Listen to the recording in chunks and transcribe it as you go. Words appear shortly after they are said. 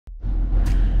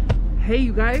Hey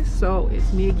you guys, so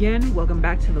it's me again. Welcome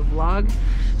back to the vlog.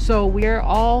 So we are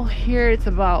all here. It's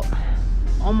about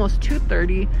almost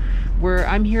 2:30.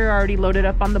 I'm here already loaded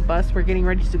up on the bus. We're getting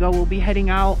ready to go. We'll be heading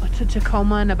out to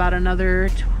Tacoma in about another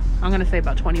I'm gonna say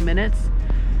about 20 minutes.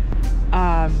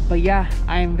 But yeah,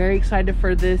 I'm very excited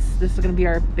for this. This is gonna be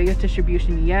our biggest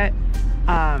distribution yet.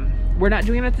 We're not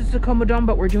doing it at the Tacoma Dome,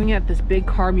 but we're doing it at this big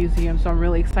car museum, so I'm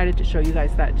really excited to show you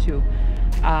guys that too.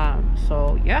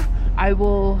 So yeah, I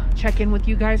will check in with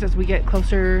you guys as we get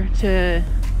closer to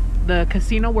the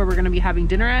casino where we're going to be having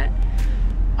dinner at.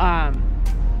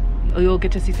 You'll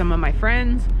get to see some of my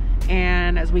friends,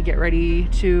 and as we get ready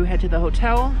to head to the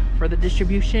hotel for the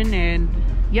distribution, and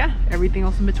yeah, everything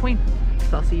else in between.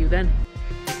 So I'll see you then.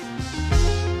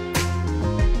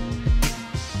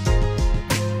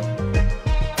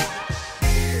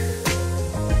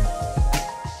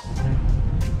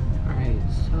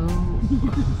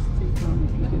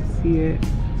 It.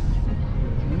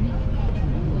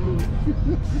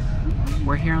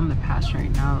 We're here on the pass right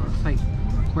now. It looks like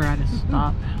we're at a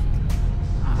stop.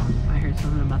 I heard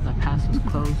something about the pass was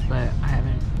closed, but I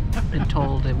haven't been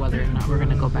told whether or not we're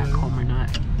gonna go back home or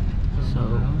not. So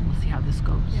we'll see how this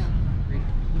goes.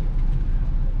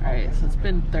 Alright, so it's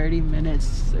been 30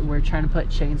 minutes. We're trying to put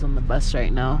chains on the bus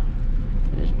right now.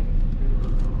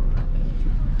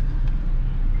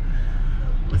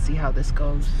 Let's see how this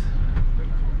goes.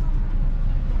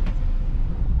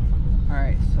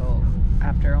 Alright, so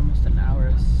after almost an hour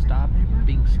of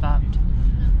being stopped,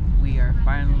 we are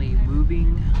finally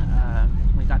moving.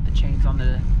 We got the chains on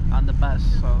the bus,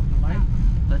 so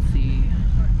let's see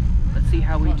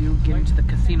how we do getting to the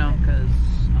casino, because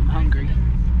I'm hungry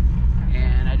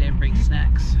and I didn't bring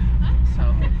snacks. So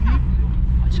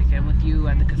I'll check in with you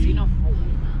at the casino.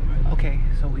 Okay,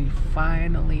 so we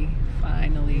finally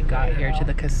got here to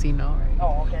the casino.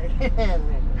 Oh, okay.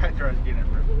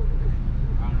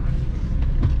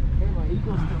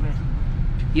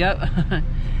 Yep.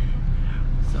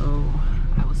 So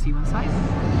I will see you inside.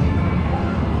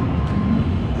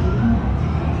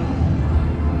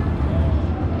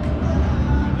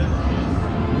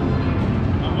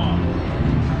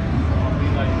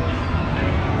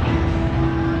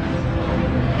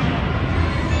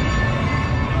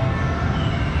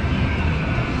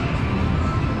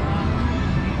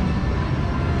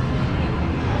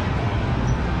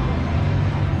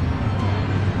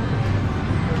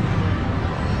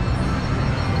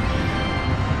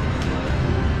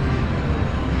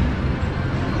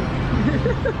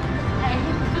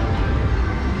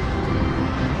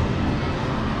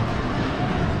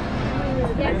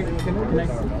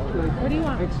 What do you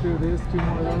want? Extra this, 2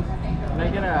 more of those. Can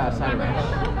I get a side of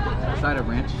ranch? Side of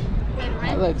ranch.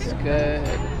 That looks good.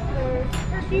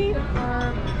 Turkey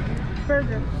or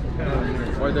burger.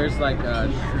 Or there's like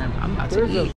a shrimp. I'm about to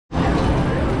eat.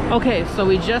 Okay, so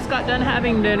we just got done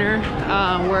having dinner.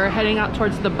 We're heading out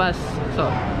towards the bus. So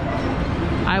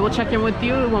I will check in with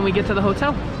you when we get to the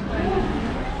hotel.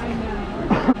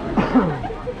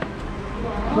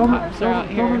 Cops are out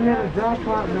here. Someone hit a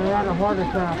jackpot and they had a heart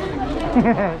attack.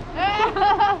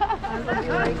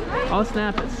 Oh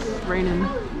snap, it's raining.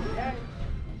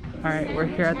 Alright, we're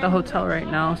here at the hotel right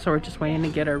now, so we're just waiting to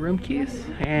get our room keys,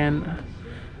 and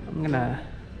I'm gonna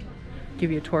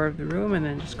give you a tour of the room and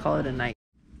then just call it a night.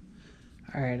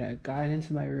 Alright, I got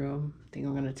into my room. I think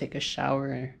I'm gonna take a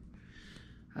shower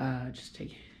and just give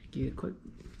you a quick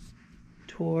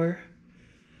tour.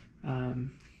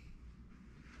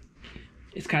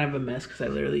 It's kind of a mess because I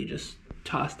literally just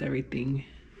tossed everything.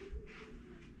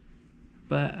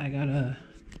 But I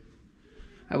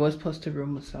was supposed to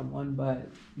room with someone, but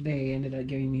they ended up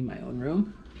giving me my own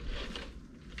room.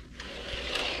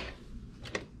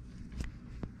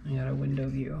 I got a window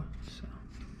view, so.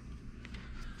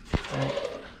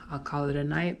 But I'll call it a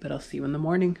night, but I'll see you in the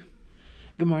morning.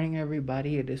 Good morning,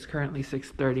 everybody. It is currently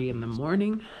 6:30 in the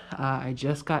morning. I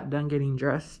just got done getting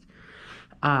dressed.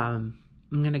 I'm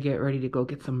gonna get ready to go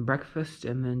get some breakfast,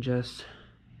 and then just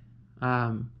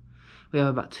we have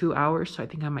about 2 hours, so I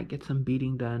think I might get some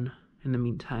beading done in the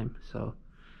meantime. So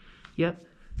yep,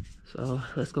 so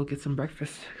let's go get some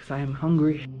breakfast because I am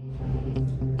hungry.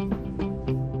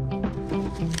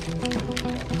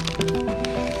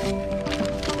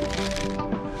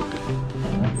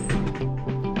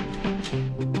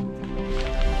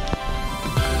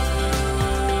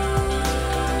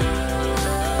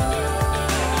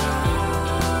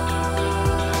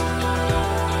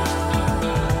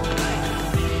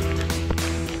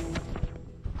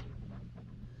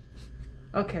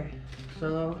 Okay,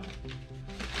 so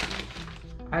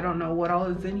I don't know what all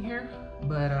is in here,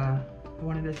 but I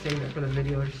wanted to save it for the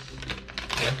video just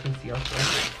so I can see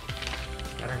also.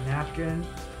 Got our napkin.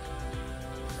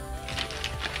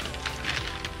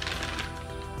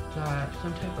 Got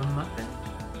some type of muffin.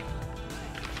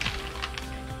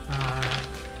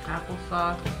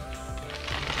 Applesauce.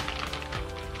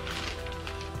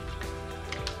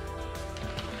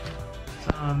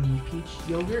 Some peach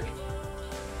yogurt.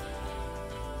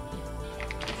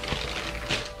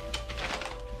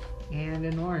 And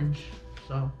an orange.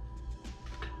 So,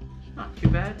 it's not too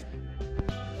bad.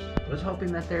 I was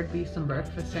hoping that there'd be some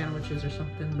breakfast sandwiches or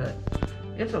something, but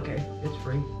it's okay. It's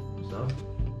free. So,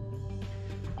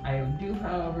 I do,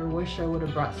 however, wish I would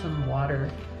have brought some water.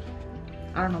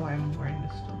 I don't know why I'm wearing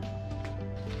this still.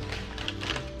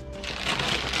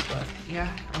 But yeah,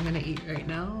 I'm gonna eat right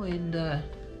now, and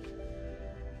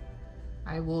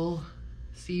I will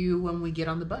see you when we get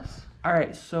on the bus. All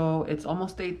right, so it's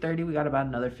almost 8:30. We got about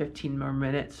another 15 more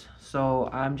minutes. So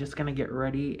I'm just gonna get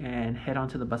ready and head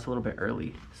onto the bus a little bit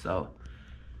early. So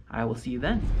I will see you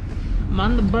then. I'm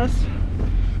on the bus.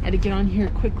 I had to get on here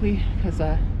quickly because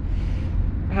I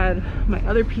had my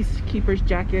other Peacekeepers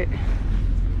jacket.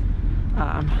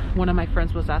 One of my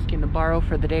friends was asking to borrow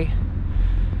for the day.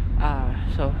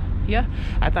 So yeah,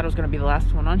 I thought it was gonna be the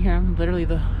last one on here. I'm literally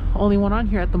the only one on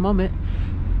here at the moment.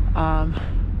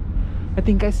 I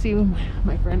think I see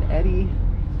my friend Eddie.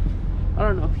 I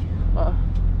don't know if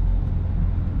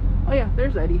oh yeah,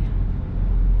 there's Eddie.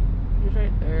 He's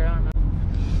right there. I don't know.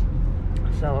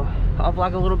 So I'll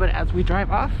vlog a little bit as we drive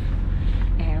off.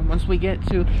 And once we get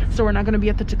to, so we're not going to be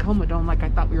at the Tacoma Dome like I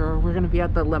thought we were. We're going to be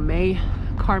at the LeMay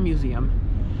Car Museum.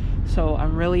 So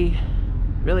I'm really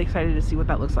excited to see what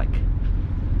that looks like.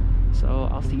 So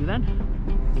I'll see you then.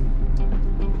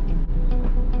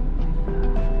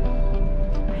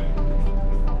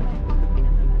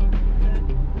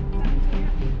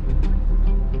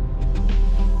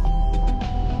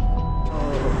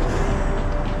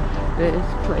 This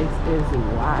place is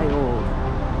wild.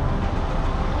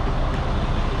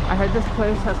 I heard this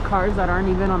place has cars that aren't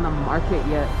even on the market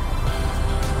yet.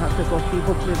 I have to go see,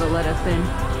 hopefully they'll let us in.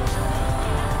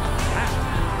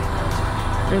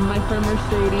 In my friend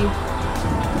Mercedes.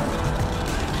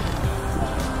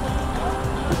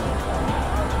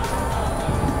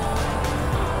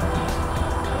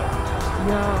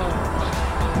 Yo.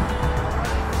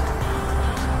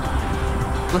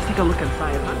 Let's take a look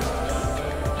inside, huh?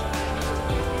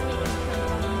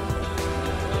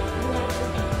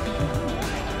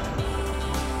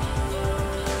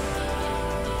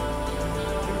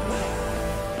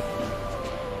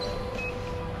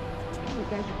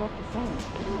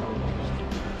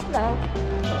 Hello.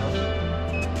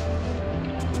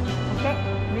 Okay,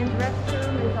 men's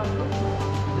restroom is on this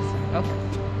side. Okay.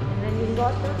 And then you can go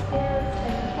up those stairs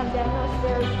and come down those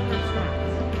stairs for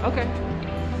snacks. Okay.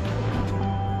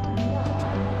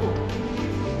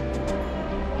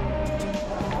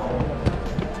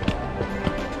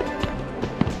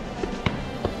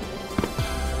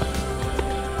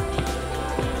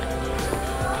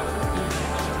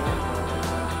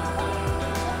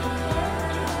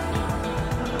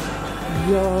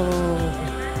 Yo.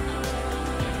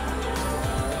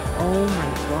 Oh my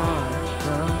gosh,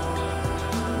 bro.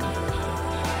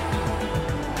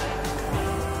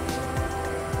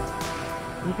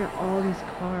 Look at all these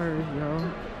cars, yo.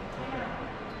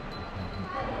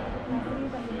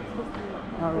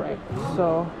 Alright,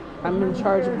 so I'm in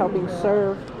charge of helping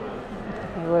serve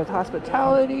with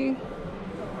hospitality.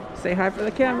 Say hi for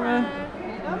the camera.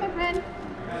 Hello, my friend.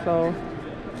 So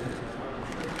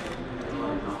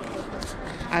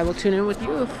will tune in with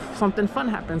you if something fun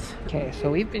happens. Okay,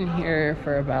 so we've been here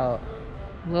for about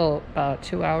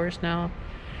 2 hours now.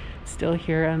 Still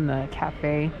here in the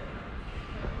cafe,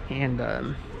 and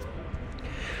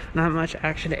not much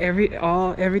action.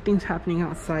 Everything's happening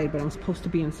outside, but I'm supposed to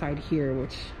be inside here,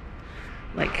 which,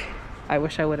 like, I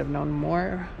wish I would have known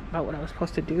more about what I was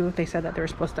supposed to do. They said that they were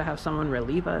supposed to have someone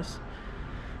relieve us,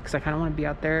 because I kind of want to be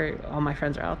out there. All my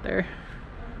friends are out there,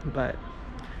 but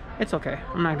it's okay.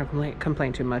 I'm not gonna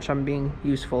complain too much. I'm being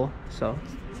useful. So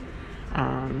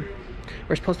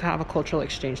we're supposed to have a cultural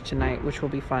exchange tonight, which will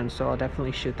be fun, so I'll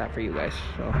definitely shoot that for you guys.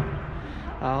 So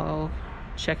I'll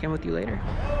check in with you later.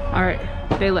 All right,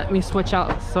 they let me switch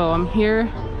out, so I'm here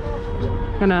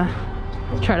gonna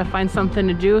try to find something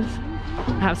to do.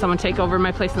 Have someone take over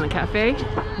my place in the cafe.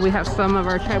 We have some of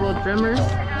our tribal drummers.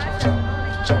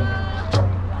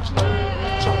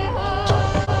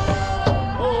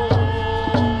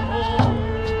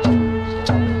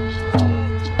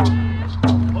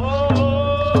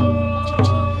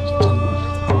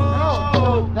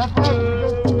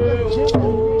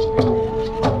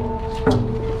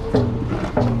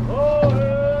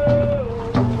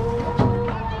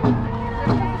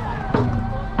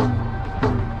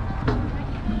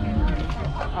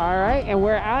 right, and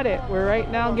we're at it. We're right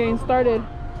now getting started.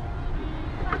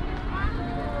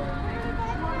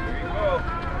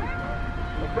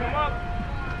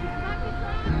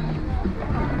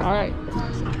 All right.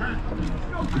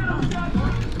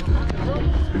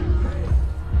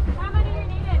 How many are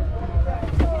needed?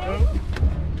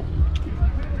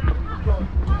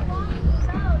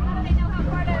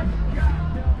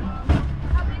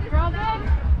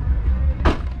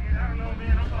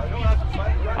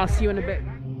 I'll see you in a bit.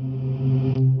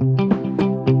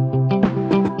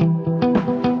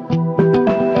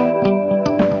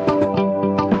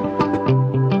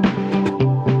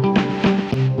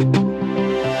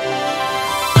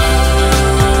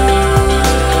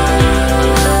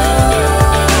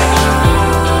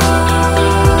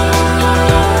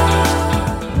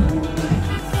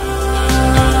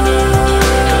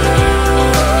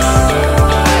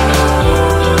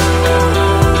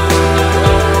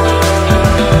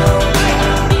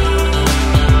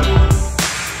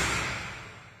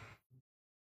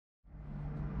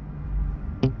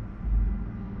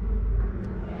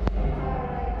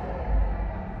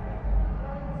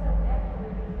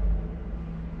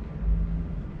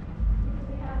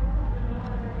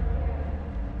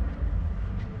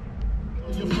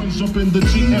 Your friends jump in the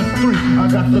GF3.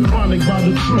 I got the chronic by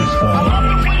the truth. I love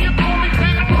it when you call me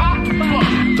Big Papa.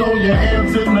 Throw your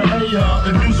hands in the air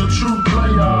if you's a true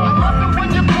player. I love it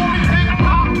when you call me Big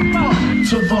Papa.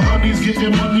 To the honeys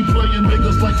getting money, playing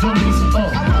niggas like honeys. I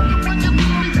love it when you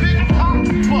call me Big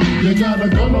Papa. You got a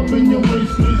gun up in your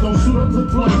waist, please don't shoot up the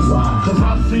place. Cause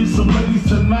I see some ladies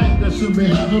tonight that should be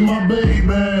having my baby.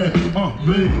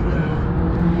 Baby.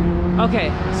 Okay,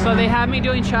 so they have me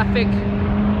doing traffic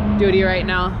duty right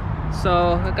now.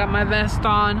 So I got my vest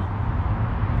on.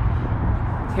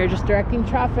 Here just directing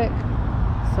traffic.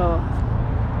 So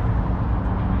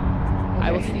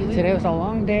I will see you. Today was a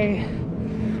long day.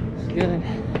 Getting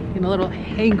a little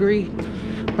hangry,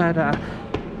 but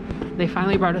they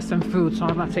finally brought us some food, so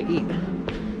I'm about to eat.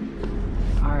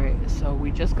 All right, so we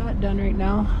just got done right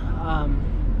now.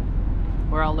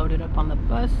 We're all loaded up on the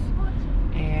bus,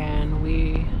 and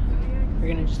we're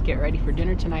gonna just get ready for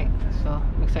dinner tonight. So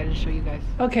I'm excited to show you guys.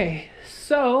 Okay,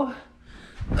 so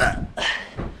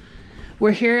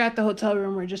we're here at the hotel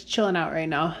room. We're just chilling out right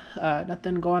now.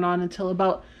 Nothing going on until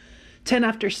about 10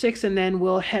 after 6, and then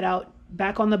we'll head out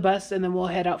back on the bus, and then we'll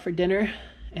head out for dinner.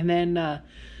 And then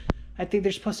I think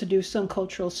they're supposed to do some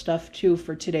cultural stuff too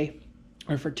for today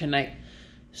or for tonight.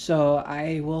 So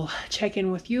I will check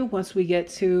in with you once we get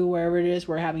to wherever it is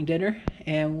we're having dinner,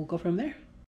 and we'll go from there.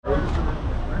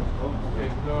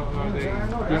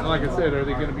 Like I said, are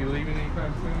they going to be leaving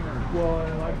anytime soon? Or? Well,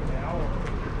 in like an hour.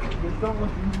 It's not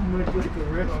looking much like a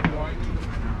restaurant.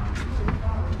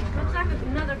 Looks like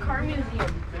another car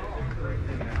museum.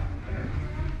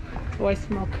 Oh, I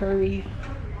smell curry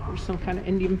or some kind of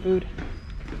Indian food.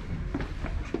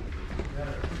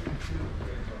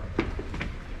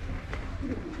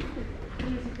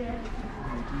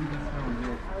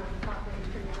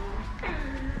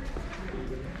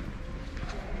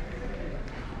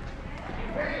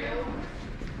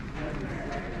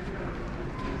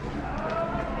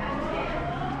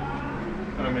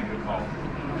 I'm gonna make a call.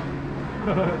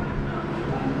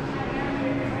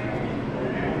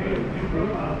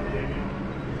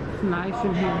 It's nice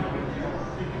in here.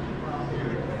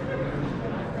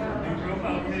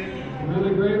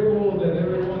 Really grateful that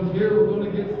everyone's here. We're going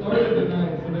to get started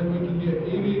tonight so that we can get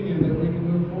eating and that we can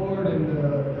move forward in the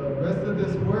rest of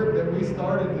this work that we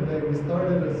started today. We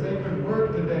started a sacred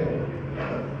work today.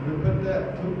 We put that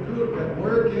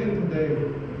work in today.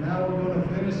 Now we're going to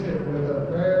finish it with our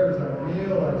prayers, our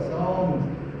meal, our songs,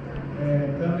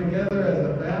 and come together as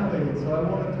a family. So I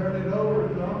want to turn it over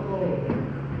to Uncle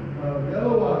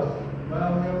Yellow Wash.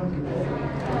 Allow him to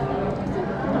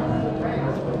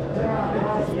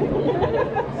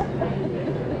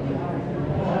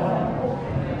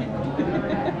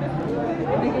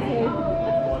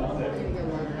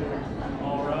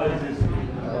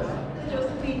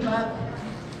Josephine Buck.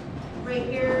 Right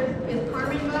here is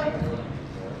Carmen Buck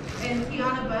and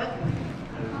Tiana Buck.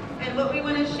 And what we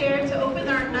want to share to open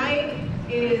our night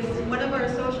is one of our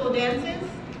social dances.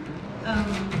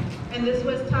 And this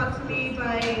was taught to me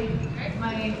by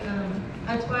my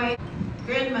Atwai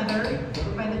grandmother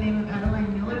by the name of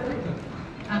Adeline Miller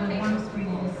out of Warm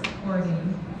Springs,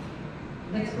 Oregon.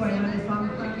 That's who I know the song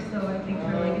from, so I think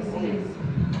her legacy is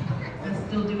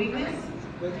still doing this.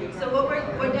 So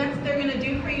what dance they're going to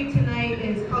do for you tonight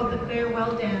is called the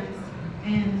Farewell Dance.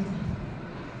 And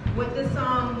what this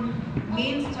song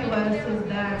means to us is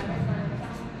that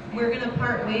we're going to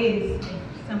part ways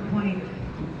at some point.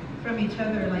 from each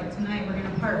other. Like tonight, we're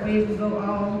gonna part ways and go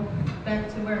all back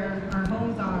to where our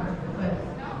homes are. But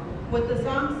what the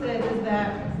song says is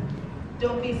that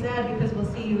don't be sad because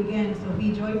we'll see you again, so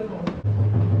be joyful.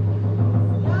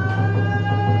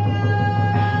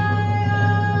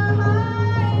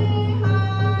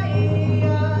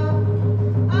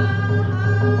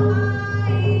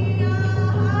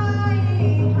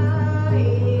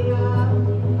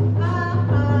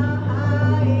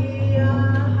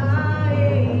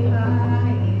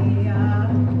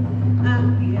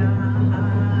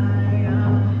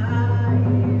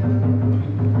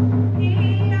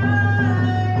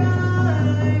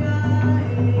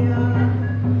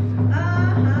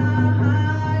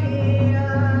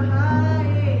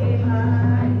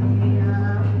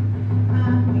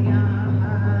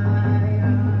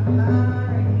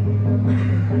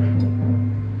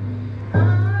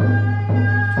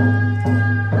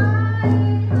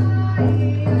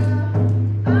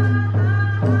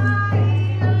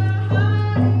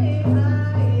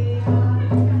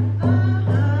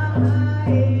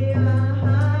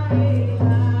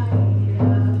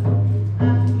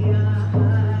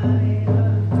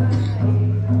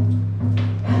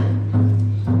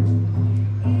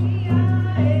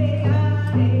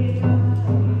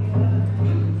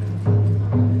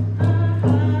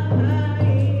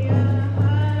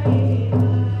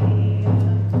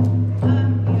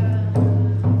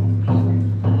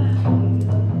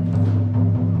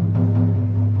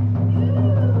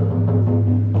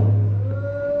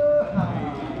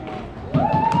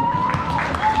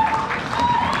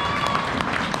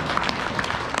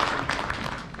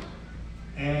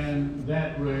 And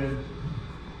that read,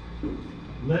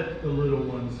 "Let the little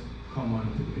ones come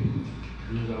unto me."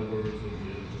 These are words of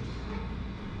Jesus.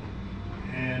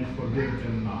 "And forbid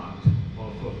them not,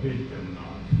 or forbid them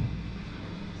not,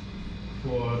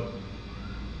 for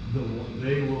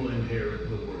they will inherit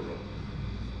the world."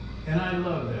 And I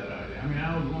love that idea. I mean,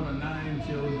 I was one of 9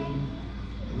 children.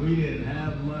 We didn't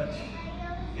have much,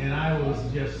 and I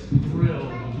was just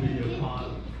thrilled to be a part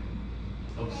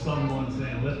of someone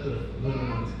saying, "Let the little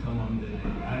ones come unto me."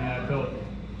 I felt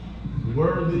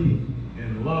worthy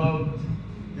and loved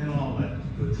and all that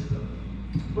good stuff.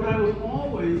 But I was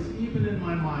always, even in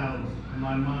my mind,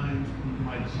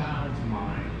 my child's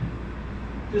mind,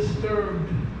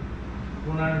 disturbed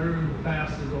when I heard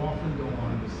pastors often go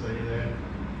on to say that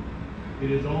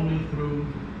it is only through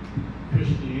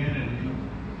Christianity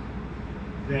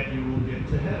that you will get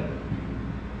to heaven.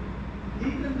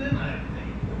 Even then I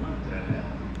think, well, what the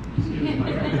hell? Excuse me.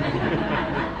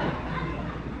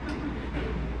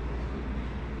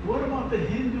 What about the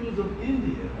Hindus of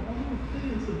India? All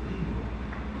billions of people.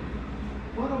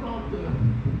 What about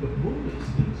the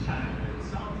Buddhists in China and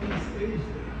Southeast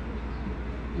Asia?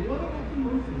 What about the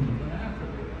Muslims in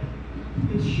Africa?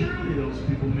 And surely those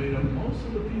people made up most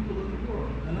of the people in the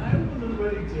world. And I wasn't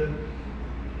ready to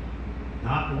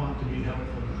not want to be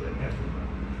helpful to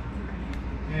everybody.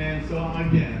 And so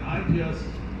again, I just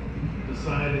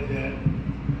decided that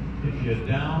if you're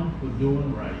down for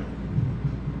doing right,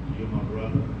 you're my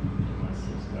brother, you're my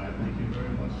sister. I thank you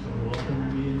very much for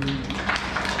welcoming me in.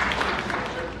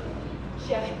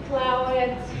 Chef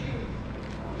Clowet,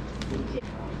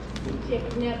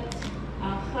 Chiknip,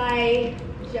 Ahai,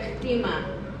 Chaktima.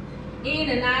 In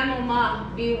and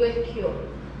Amoma be with you.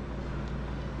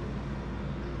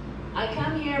 I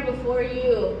come here before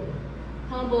you,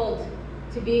 humbled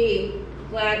to be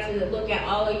glad to look at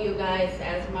all of you guys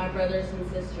as my brothers and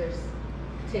sisters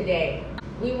today.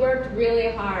 We worked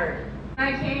really hard. When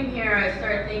I came here, I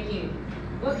started thinking,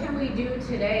 what can we do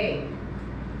today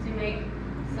to make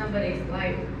somebody's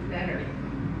life better?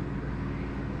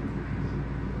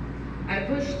 I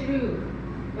pushed through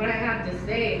what I have to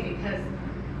say because,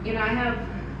 you know, I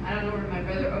don't know where my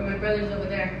brother's over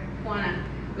there, Juana.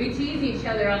 We tease each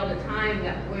other all the time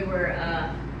that we were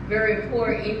very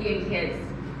poor Indian kids.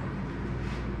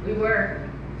 We were.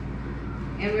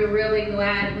 And we were really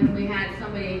glad when we had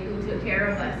somebody who took care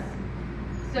of us.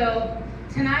 So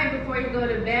tonight, before you go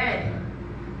to bed,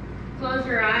 close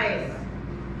your eyes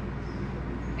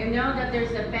and know that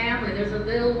there's a family, there's a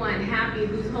little one happy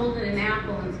who's holding an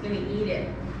apple and is going to eat it.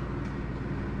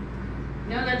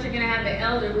 Know that you're going to have an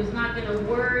elder who's not going to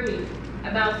worry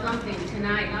about something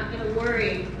tonight, not going to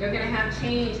worry. They're going to have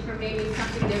change for maybe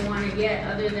something they want to get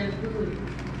other than food.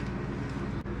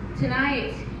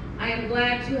 Tonight, I am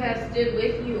glad to have stood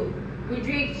with you. We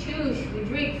drink chush, we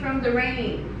drink from the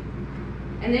rain,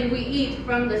 and then we eat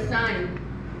from the sun.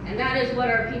 And that is what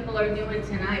our people are doing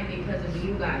tonight because of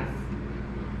you guys.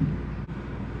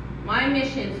 My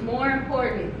mission is more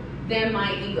important than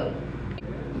my ego.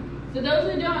 So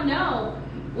those who don't know,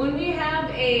 When we have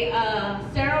a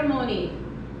ceremony,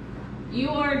 you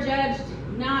are judged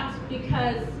not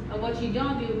because of what you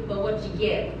don't do, but what you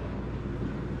give.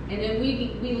 And then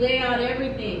we lay out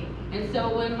everything. And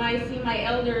so when I see my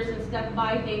elders and stuff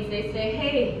buy things, they say,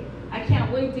 hey, I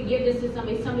can't wait to give this to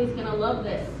somebody. Somebody's going to love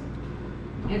this.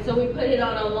 And so we put it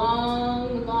on a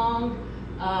long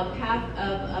path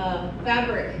of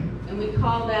fabric, and we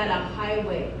call that a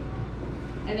highway.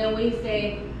 And then we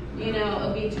say, you know,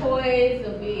 it'll be toys,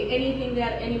 it'll be anything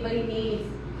that anybody needs.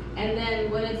 And then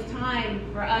when it's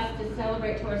time for us to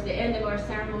celebrate towards the end of our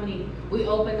ceremony, we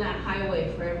open that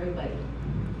highway for everybody.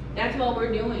 That's what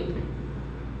we're doing.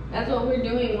 That's what we're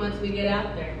doing once we get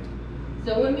out there.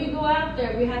 So when we go out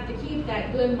there, we have to keep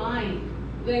that good mind.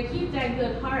 We gotta keep that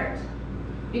good heart.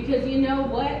 Because you know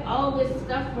what? All this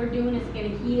stuff we're doing is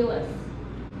gonna heal us.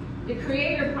 The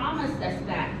Creator promised us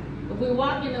that. If we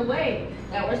walk in the way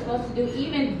that we're supposed to do,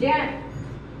 even death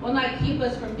will not keep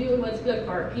us from doing what's good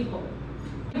for our people.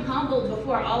 I'm humbled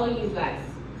before all of you guys.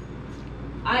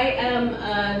 I am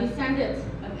a descendant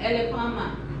of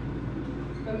Tacoma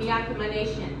from Yakima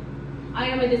Nation. I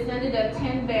am a descendant of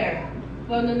Ten Bear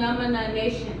from the Namana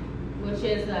Nation, which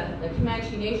is the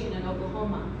Comanche Nation in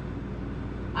Oklahoma.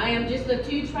 I am just of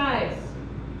 2 tribes.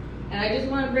 And I just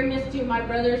want to bring this to my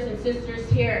brothers and sisters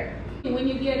here. When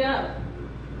you get up,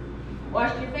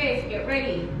 wash your face, get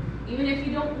ready. Even if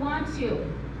you don't want to,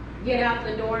 get out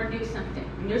the door and do something.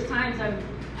 And there's times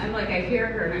I'm like, I hear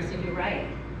her and I said, you're right.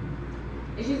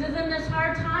 And she says, in this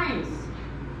hard times,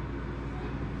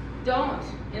 don't.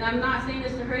 And I'm not saying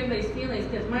this to hurt anybody's feelings,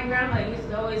 because my grandma used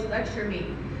to always lecture me.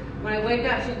 When I wake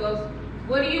up, she goes,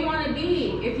 what do you want to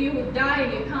be? If you die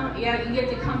and you get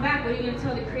to come back, what are you going to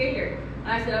tell the Creator?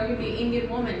 And I said, I'm going to be an Indian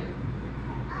woman.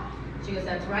 She goes,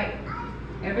 that's right.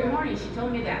 Every morning she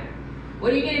told me that.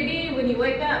 What are you going to be when you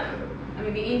wake up? I'm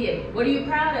going to be Indian. What are you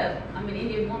proud of? I'm an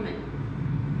Indian woman.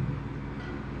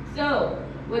 So,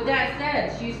 with that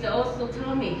said, she used to also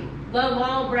tell me, love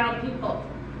all brown people.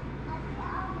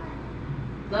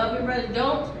 Love your brother.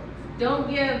 Don't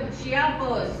give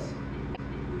shiapos.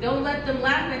 Don't let them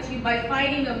laugh at you by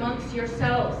fighting amongst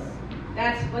yourselves.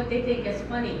 That's what they think is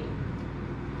funny.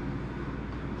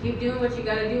 Keep doing what you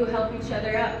gotta do, help each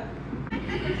other up.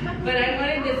 But I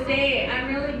wanted to say, I'm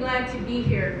really glad to be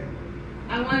here.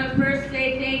 I want to first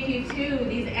say thank you to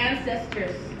these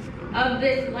ancestors of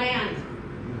this land.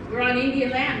 We're on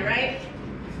Indian land, right?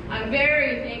 I'm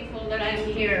very thankful that I'm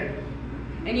here.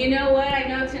 And you know what? I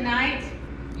know tonight,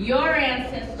 your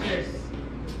ancestors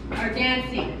are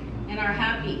dancing and are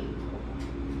happy.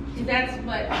 Because that's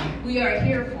what we are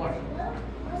here for.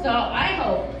 So I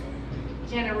hope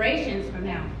generations from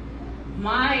now,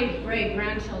 my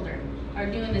great-grandchildren are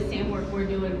doing the same work we're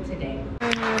doing today.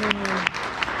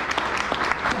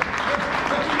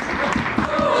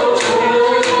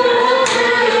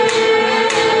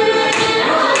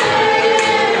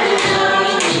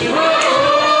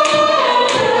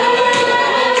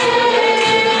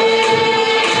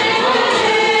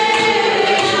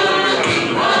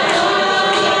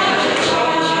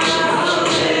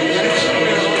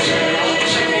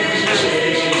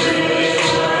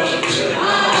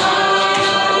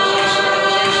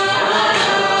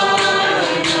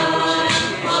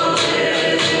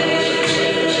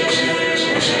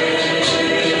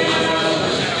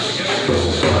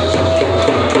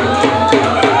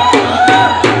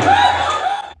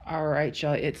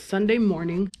 Y'all, it's Sunday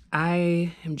morning.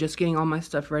 I am just getting all my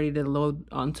stuff ready to load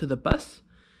onto the bus,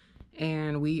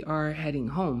 and we are heading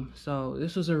home. So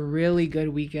this was a really good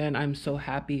weekend. I'm so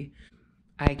happy.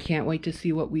 I can't wait to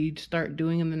see what we start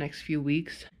doing in the next few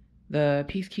weeks. The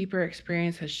Peacekeeper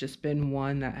experience has just been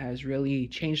one that has really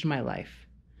changed my life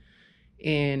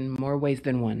in more ways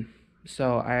than one.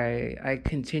 So I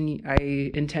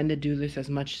intend to do this as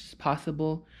much as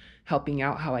possible, helping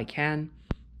out how I can.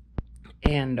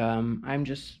 And I'm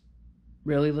just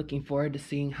really looking forward to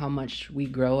seeing how much we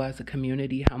grow as a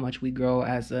community, how much we grow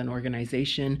as an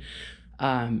organization,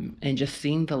 and just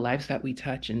seeing the lives that we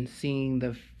touch and seeing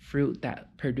the fruit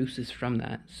that produces from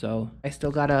that. So I still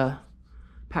gotta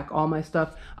pack all my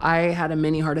stuff. I had a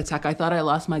mini heart attack. I thought I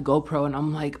lost my GoPro, and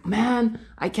I'm like, man,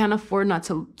 I can't afford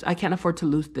to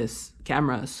lose this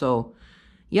camera. So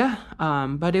yeah,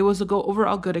 but it was a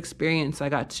overall good experience. I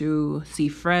got to see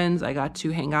friends. I got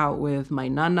to hang out with my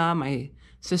nana, my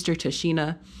sister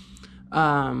Tashina.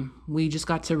 We just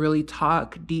got to really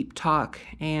deep talk,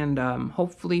 and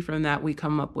hopefully from that we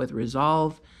come up with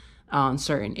resolve on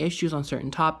certain issues, on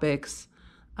certain topics.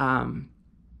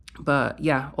 But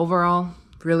yeah, overall,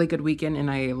 really good weekend, and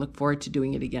I look forward to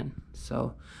doing it again.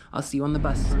 So I'll see you on the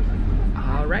bus.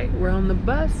 All right, we're on the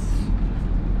bus.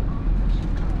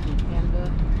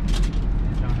 Panda.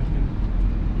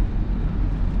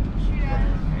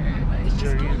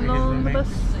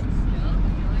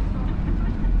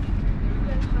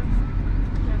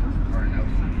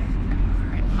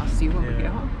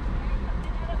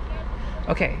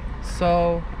 Okay,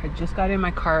 so I just got in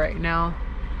my car right now.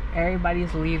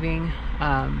 Everybody's leaving.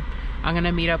 I'm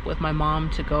gonna meet up with my mom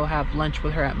to go have lunch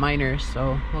with her at Miners,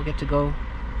 so we'll get to go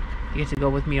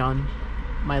with me on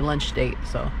my lunch date.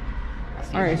 So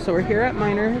all right, so we're here at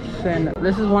Miners, and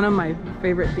this is one of my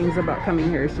favorite things about coming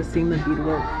here, is just seeing the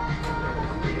beadwork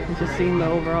and just seeing the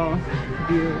overall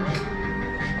view.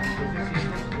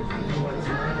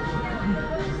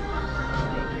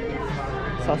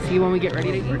 So I'll see you when we get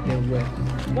ready to eat.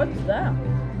 What's that?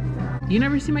 You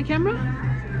never see my camera?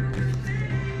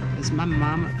 It's my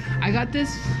mama. I got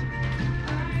this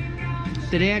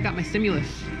the day I got my stimulus.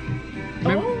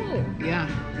 Remember? Oh. Yeah.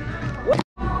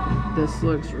 This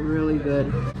looks really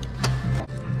good.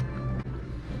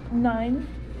 9.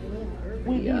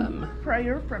 We Yum. eat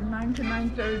prayer from 9 to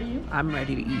 9:30. I'm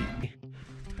ready to eat.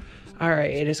 All right,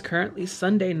 it is currently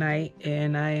Sunday night,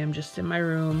 and I am just in my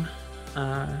room.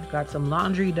 Got some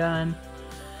laundry done.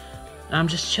 I'm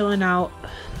just chilling out.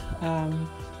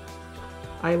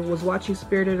 I was watching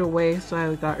Spirited Away, so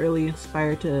I got really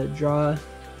inspired to draw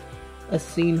a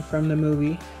scene from the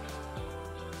movie.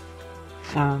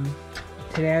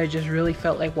 Today I just really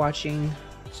felt like watching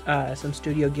some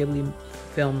Studio Ghibli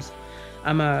films.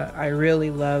 I really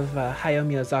love Hayao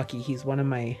Miyazaki. He's one of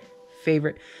my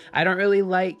favorite. I don't really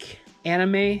like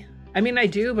anime. I mean, I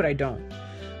do, but I don't.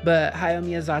 But Hayao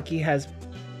Miyazaki has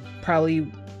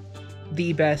probably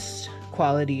the best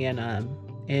quality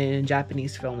in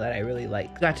Japanese film that I really like.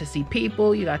 You got to see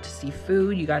people, you got to see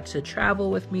food, you got to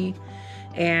travel with me.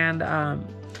 And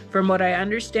from what I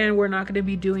understand, we're not going to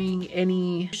be doing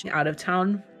any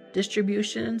out-of-town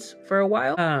distributions for a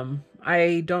while.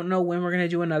 I don't know when we're going to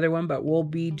do another one, but we'll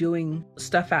be doing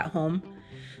stuff at home.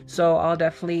 So I'll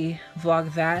definitely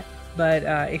vlog that. But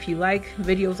if you like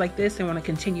videos like this and want to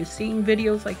continue seeing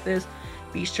videos like this,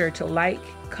 be sure to like,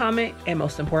 comment, and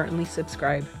most importantly,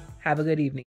 subscribe. Have a good evening.